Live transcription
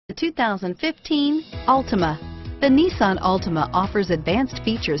The 2015 Altima. The Nissan Altima offers advanced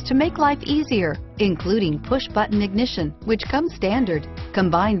features to make life easier, including push-button ignition, which comes standard.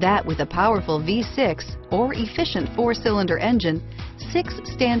 Combine that with a powerful V6 or efficient 4-cylinder engine, 6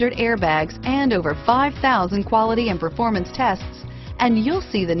 standard airbags, and over 5,000 quality and performance tests, and you'll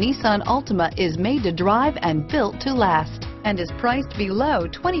see the Nissan Altima is made to drive and built to last, and is priced below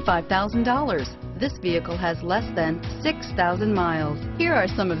 $25,000. This vehicle has less than 6,000 miles. Here are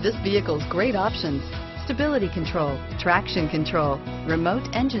some of this vehicle's great options: stability control, traction control, remote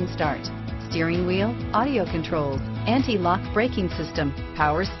engine start, steering wheel audio controls, anti-lock braking system,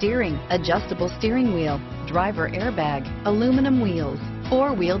 power steering, adjustable steering wheel, driver airbag, aluminum wheels,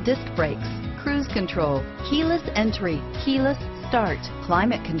 4-wheel disc brakes, cruise control, keyless entry, keyless start,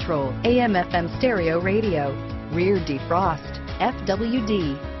 climate control, AM/FM stereo radio, rear defrost,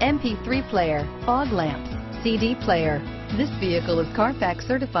 FWD, MP3 player, fog lamps, CD player. This vehicle is CARFAX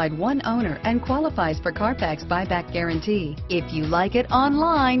certified one owner and qualifies for CARFAX buyback guarantee. If you like it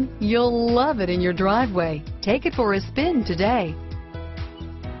online, you'll love it in your driveway. Take it for a spin today.